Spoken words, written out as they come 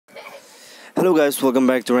Hello guys, welcome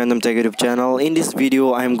back to Random Tech YouTube channel. In this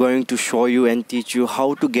video, I am going to show you and teach you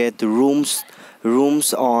how to get rooms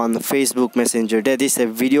on Facebook Messenger. That is a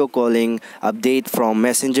video calling update from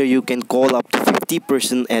Messenger. You can call up to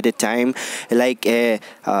 50% at a time, like a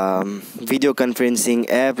video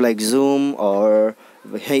conferencing app like Zoom or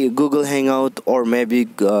hey Google Hangout or maybe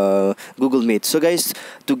Google Meet. So guys,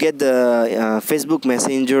 to get the Facebook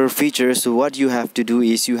Messenger features, so what you have to do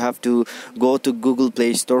is you have to go to Google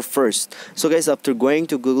Play Store first. So guys, after going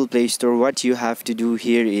to Google Play Store, what you have to do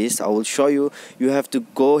here is I will show you. You have to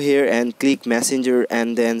go here and click Messenger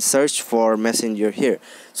and then search for Messenger here.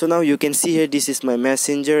 So now you can see here, this is my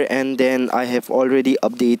Messenger, and then I have already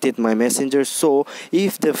updated my Messenger. So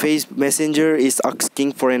if the Facebook Messenger is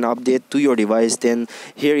asking for an update to your device, then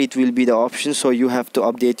here it will be the option. So you have to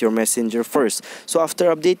update your Messenger first. So after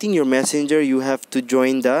updating your Messenger, you have to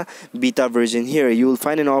join the beta version. Here you will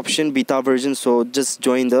find an option beta version, so just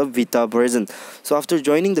join the beta version. So after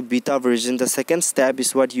joining the beta version, the second step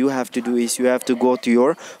is what you have to do is you have to go to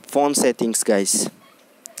your phone settings, guys.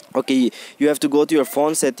 Okay, you have to go to your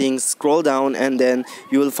phone settings, scroll down, and then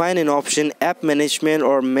you will find an option app management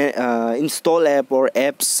or install app or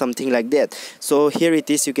apps, something like that. So here it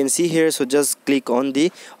is, you can see here. So just click on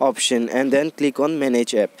the option and then click on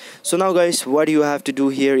manage app. So now guys, what you have to do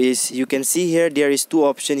here is you can see here there is two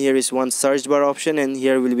options. Here is one search bar option, and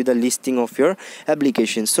here will be the listing of your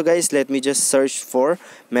applications. So guys, let me just search for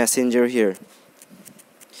Messenger here.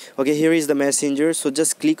 Okay, here is the Messenger. So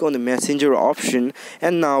just click on the Messenger option,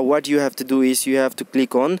 and now what you have to do is you have to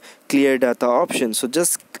click on clear data option. So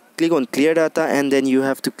just click on clear data, and then you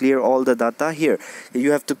have to clear all the data here.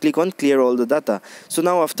 You have to click on clear all the data. So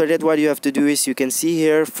now after that, what you have to do is you can see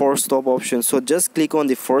here force stop option. So just click on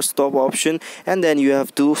the force stop option, and then you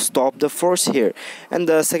have to stop the force here. And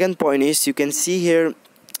the second point is you can see here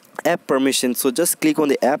app permission. So just click on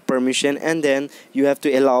the app permission, and then you have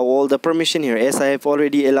to allow all the permission here. As I have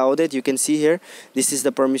already allowed it, you can see here this is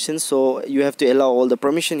the permission, so you have to allow all the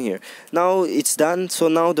permission here. Now it's done. So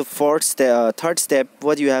now the third step,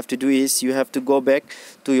 what you have to do is you have to go back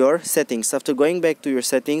to your settings. After going back to your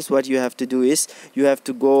settings, what you have to do is you have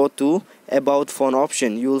to go to about phone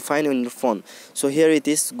option. You will find on your phone. So here it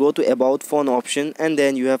is, go to about phone option, and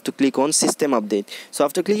then you have to click on system update. So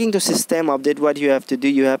after clicking to system update, what you have to do,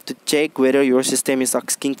 you have to check whether your system is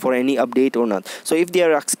asking for any update or not. So if they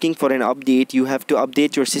are asking for an update, you have to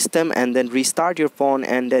update your system and then restart your phone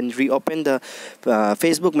and then reopen the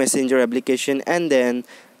Facebook Messenger application, and then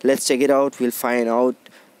let's check it out. We'll find out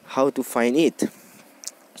how to find it.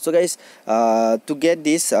 So guys, to get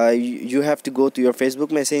this, you have to go to your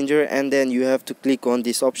Facebook Messenger, and then you have to click on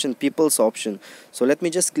this option, people's option. So let me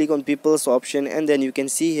just click on people's option, and then you can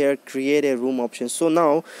see here create a room option. So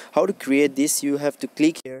now how to create this, you have to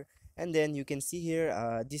click here, and then you can see here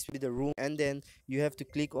this will be the room, and then you have to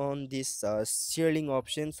click on this share link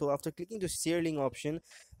option. So after clicking the share link option,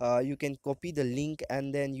 you can copy the link,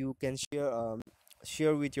 and then you can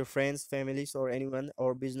share with your friends, families, or anyone,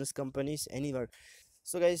 or business companies, anywhere.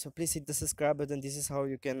 So guys, please hit the subscribe button. This is how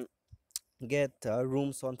you can get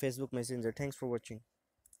rooms on Facebook Messenger. Thanks for watching.